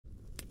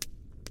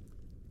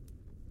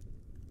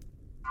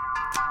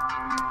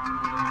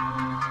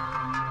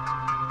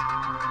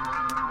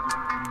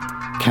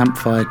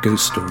Campfire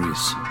Ghost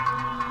Stories.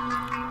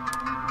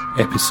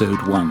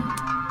 Episode 1.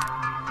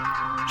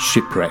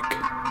 Shipwreck.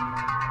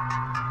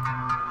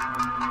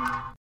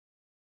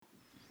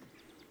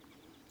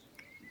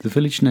 The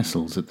village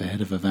nestles at the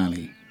head of a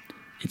valley,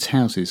 its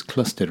houses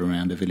clustered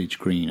around a village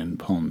green and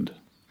pond.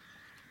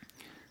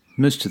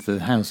 Most of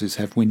the houses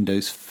have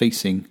windows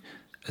facing,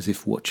 as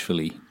if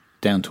watchfully,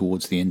 down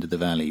towards the end of the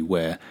valley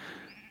where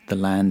the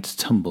land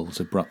tumbles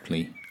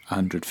abruptly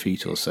 100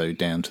 feet or so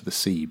down to the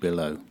sea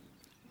below.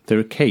 There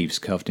are caves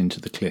carved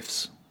into the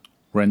cliffs,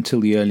 where until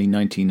the early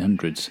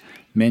 1900s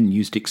men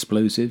used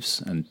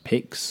explosives and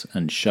picks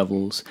and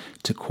shovels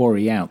to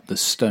quarry out the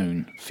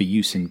stone for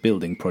use in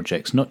building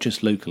projects not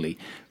just locally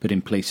but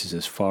in places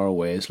as far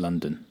away as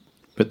London.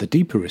 But the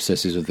deeper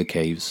recesses of the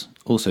caves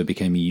also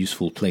became a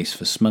useful place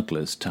for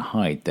smugglers to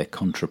hide their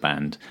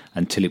contraband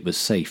until it was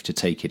safe to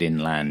take it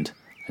inland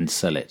and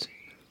sell it.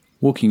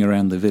 Walking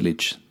around the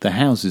village, the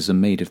houses are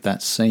made of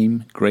that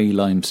same grey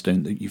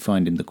limestone that you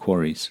find in the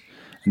quarries,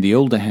 and the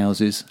older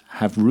houses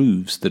have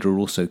roofs that are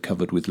also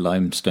covered with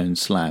limestone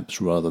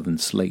slabs rather than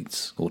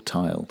slates or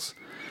tiles.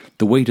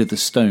 The weight of the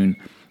stone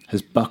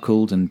has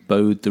buckled and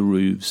bowed the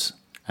roofs,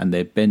 and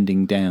they're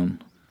bending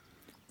down,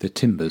 the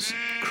timbers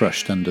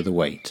crushed under the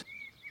weight.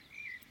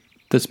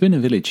 There's been a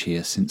village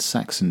here since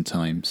Saxon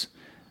times,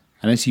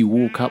 and as you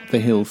walk up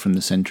the hill from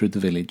the centre of the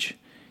village,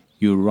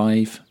 you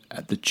arrive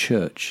at the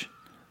church,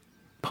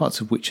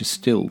 parts of which are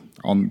still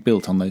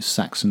built on those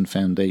Saxon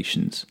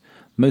foundations.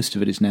 Most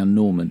of it is now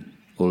Norman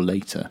or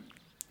later.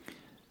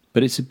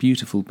 But it's a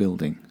beautiful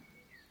building.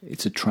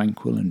 It's a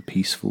tranquil and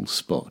peaceful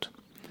spot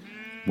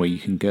where you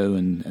can go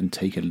and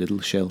take a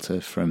little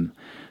shelter from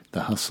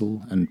the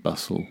hustle and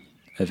bustle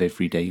of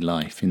everyday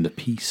life in the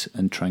peace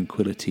and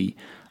tranquility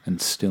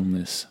and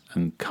stillness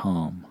and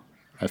calm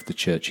of the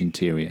church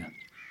interior.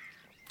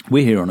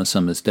 We're here on a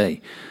summer's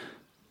day,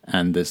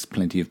 and there's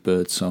plenty of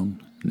bird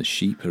song, and the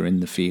sheep are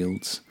in the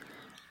fields,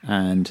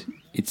 and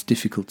it's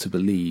difficult to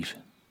believe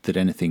that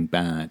anything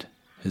bad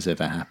has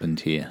ever happened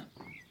here.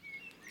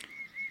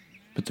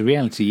 But the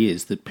reality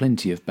is that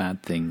plenty of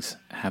bad things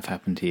have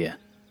happened here.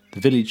 The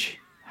village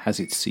has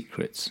its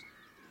secrets,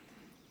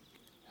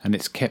 and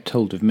it's kept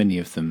hold of many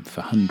of them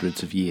for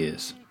hundreds of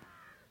years.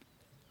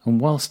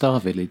 And whilst our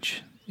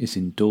village is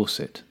in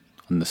Dorset,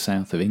 on the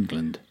south of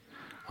England,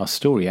 our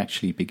story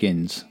actually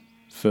begins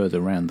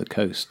further round the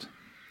coast,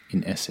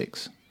 in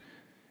Essex.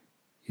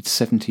 It's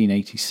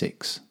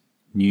 1786,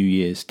 New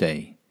Year's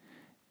Day,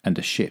 and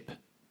a ship,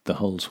 the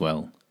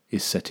Holswell,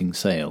 is setting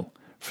sail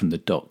from the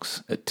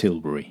docks at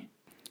Tilbury.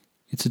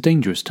 It's a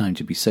dangerous time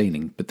to be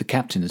sailing, but the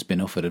captain has been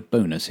offered a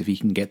bonus if he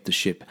can get the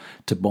ship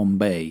to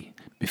Bombay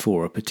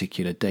before a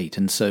particular date,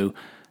 and so,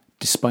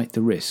 despite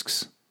the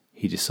risks,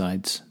 he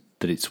decides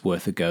that it's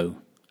worth a go,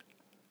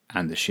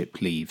 and the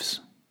ship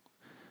leaves.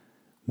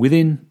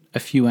 Within a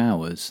few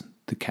hours,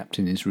 the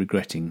captain is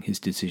regretting his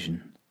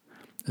decision.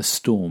 A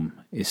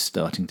storm is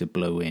starting to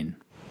blow in.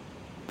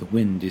 The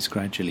wind is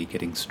gradually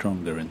getting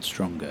stronger and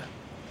stronger.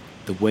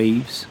 The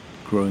waves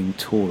growing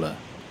taller,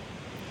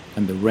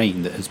 and the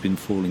rain that has been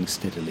falling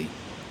steadily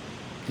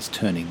is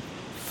turning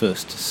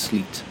first to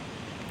sleet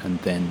and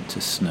then to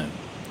snow.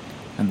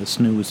 And the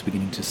snow is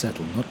beginning to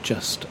settle not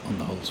just on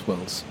the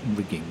Holswell's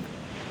rigging,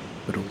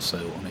 but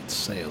also on its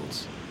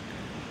sails.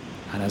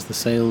 And as the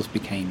sails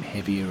became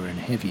heavier and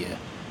heavier,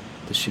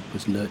 the ship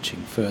was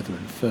lurching further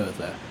and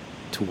further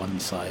to one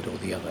side or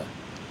the other,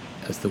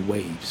 as the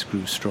waves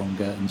grew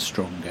stronger and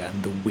stronger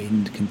and the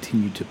wind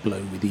continued to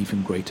blow with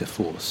even greater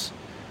force.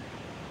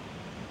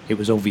 It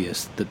was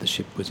obvious that the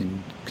ship was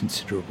in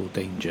considerable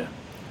danger,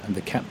 and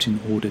the captain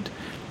ordered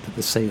that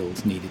the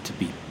sails needed to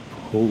be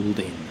hauled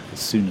in as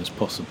soon as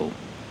possible.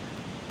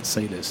 The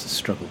sailors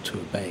struggled to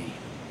obey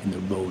in the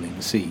rolling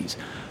seas,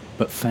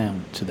 but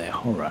found to their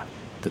horror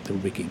that the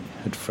rigging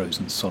had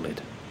frozen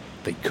solid.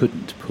 They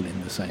couldn't pull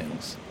in the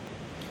sails.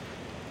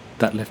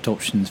 That left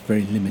options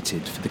very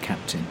limited for the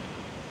captain,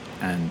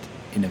 and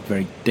in a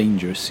very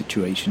dangerous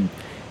situation,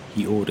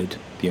 he ordered,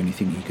 the only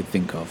thing he could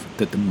think of,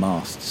 that the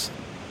masts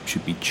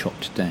should be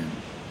chopped down.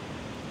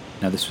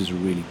 Now this was a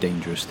really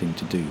dangerous thing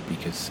to do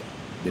because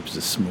there was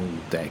a small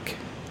deck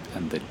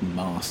and the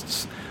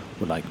masts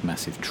were like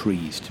massive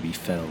trees to be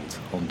felled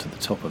onto the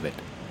top of it.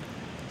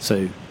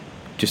 So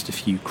just a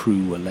few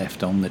crew were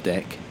left on the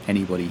deck.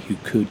 Anybody who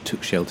could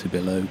took shelter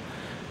below,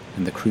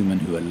 and the crewmen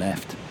who were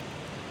left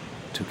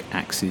took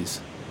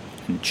axes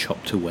and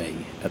chopped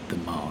away at the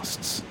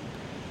masts.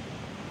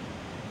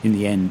 In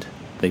the end,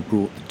 they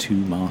brought the two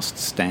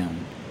masts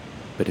down,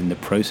 but in the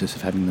process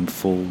of having them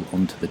fall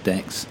onto the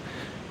decks,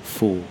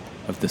 4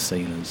 of the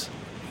sailors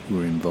who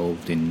were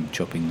involved in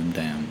chopping them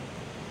down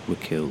were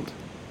killed.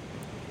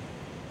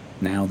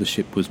 Now the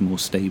ship was more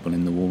stable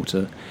in the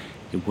water.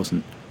 It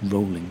wasn't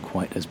rolling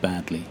quite as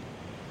badly,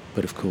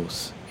 but of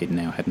course it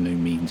now had no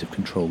means of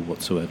control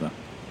whatsoever.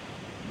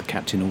 The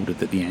captain ordered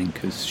that the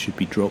anchors should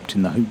be dropped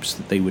in the hopes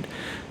that they would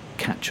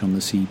catch on the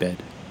seabed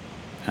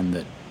and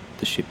that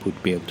the ship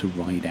would be able to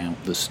ride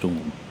out the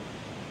storm.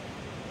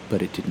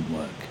 But it didn't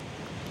work,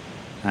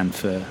 and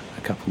for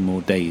a couple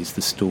more days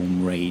the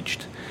storm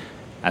raged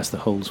as the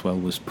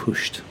Holswell was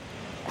pushed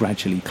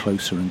gradually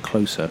closer and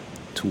closer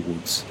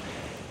towards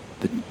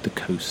the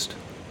coast,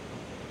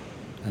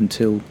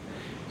 until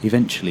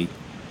eventually,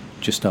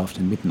 just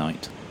after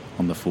midnight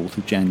on the 4th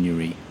of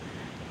January,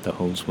 the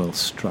Holswell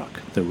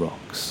struck the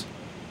rocks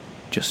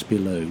just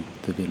below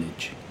the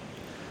village.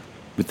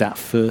 With that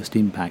first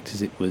impact,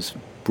 as it was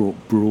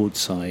brought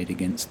broadside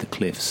against the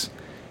cliffs,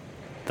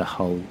 the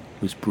hull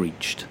was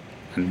breached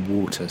and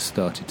water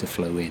started to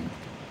flow in.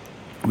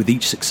 With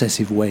each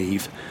successive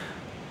wave,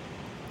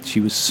 she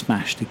was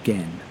smashed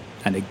again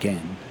and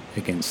again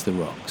against the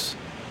rocks.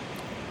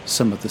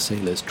 Some of the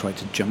sailors tried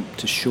to jump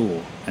to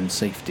shore and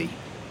safety,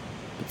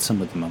 but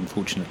some of them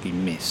unfortunately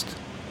missed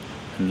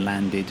and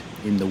landed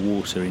in the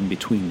water in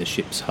between the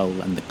ship's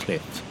hull and the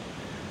cliff.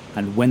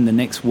 And when the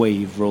next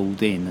wave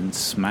rolled in and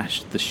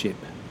smashed the ship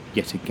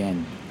yet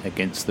again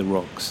against the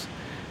rocks,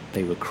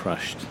 they were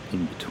crushed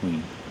in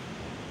between.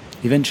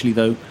 Eventually,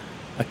 though,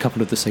 a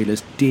couple of the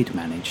sailors did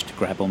manage to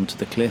grab onto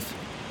the cliff,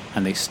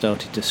 and they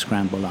started to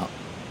scramble up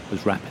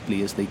as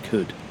rapidly as they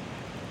could.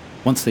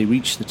 Once they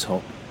reached the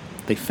top,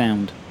 they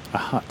found a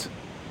hut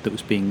that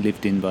was being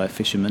lived in by a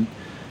fisherman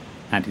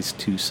and his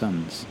 2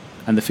 sons.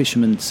 And the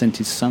fisherman sent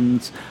his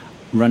sons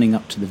running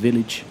up to the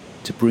village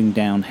to bring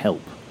down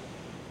help,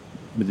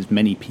 with as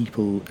many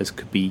people as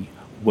could be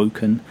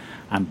woken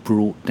and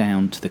brought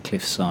down to the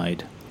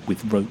cliffside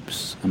with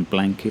ropes and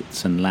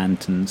blankets and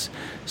lanterns,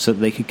 so that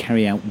they could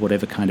carry out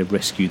whatever kind of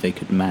rescue they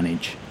could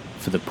manage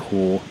for the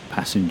poor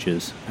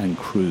passengers and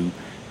crew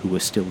who were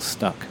still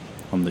stuck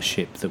on the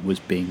ship that was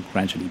being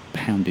gradually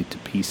pounded to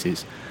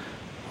pieces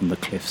on the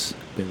cliffs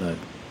below.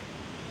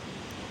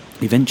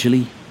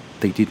 Eventually,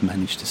 they did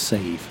manage to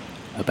save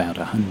about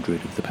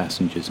 100 of the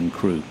passengers and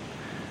crew,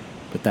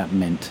 but that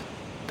meant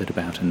that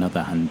about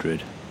another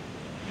 100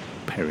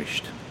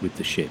 perished with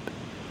the ship.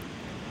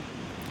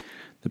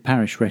 The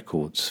parish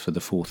records for the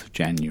 4th of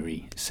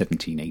January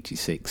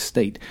 1786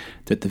 state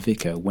that the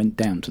vicar went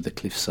down to the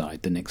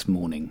cliffside the next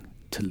morning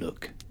to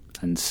look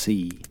and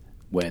see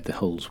where the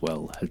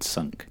Holswell had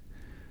sunk.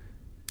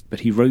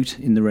 But he wrote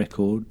in the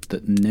record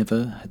that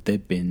never had there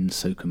been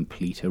so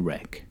complete a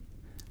wreck.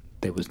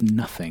 There was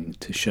nothing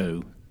to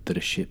show that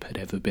a ship had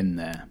ever been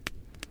there.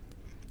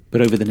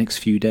 But over the next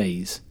few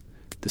days,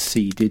 the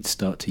sea did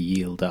start to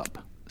yield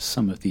up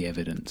some of the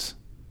evidence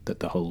that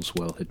the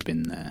Holswell had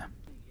been there.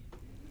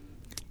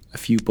 A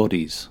few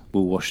bodies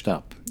were washed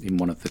up in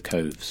one of the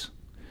coves,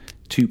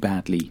 too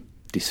badly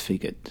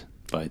disfigured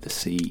by the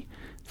sea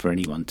for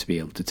anyone to be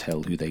able to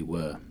tell who they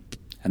were,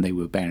 and they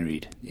were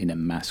buried in a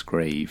mass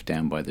grave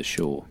down by the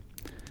shore.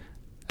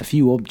 A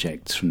few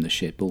objects from the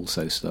ship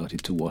also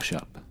started to wash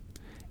up,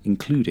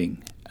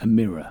 including a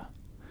mirror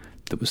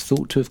that was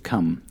thought to have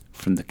come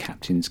from the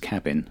captain's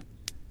cabin,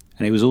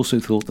 and it was also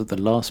thought that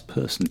the last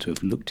person to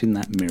have looked in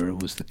that mirror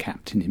was the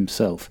captain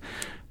himself,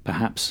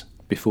 perhaps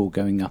before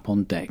going up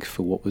on deck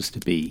for what was to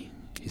be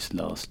his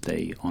last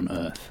day on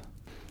earth.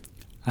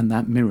 And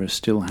that mirror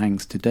still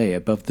hangs today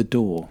above the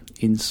door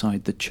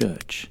inside the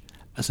church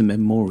as a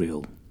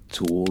memorial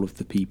to all of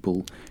the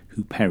people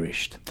who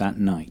perished that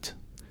night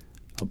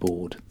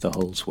aboard the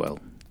Holswell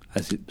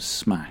as it was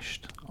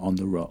smashed on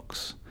the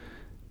rocks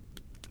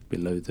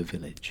below the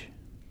village.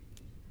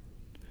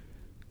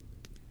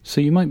 So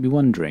you might be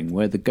wondering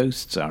where the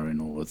ghosts are in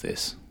all of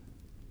this,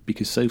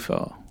 because so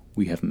far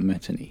we haven't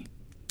met any.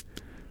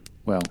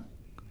 Well,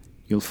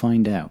 you'll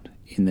find out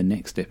in the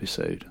next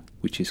episode,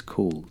 which is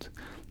called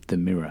The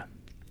Mirror.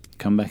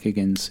 Come back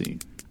again soon.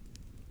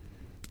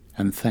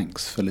 And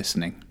thanks for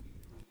listening.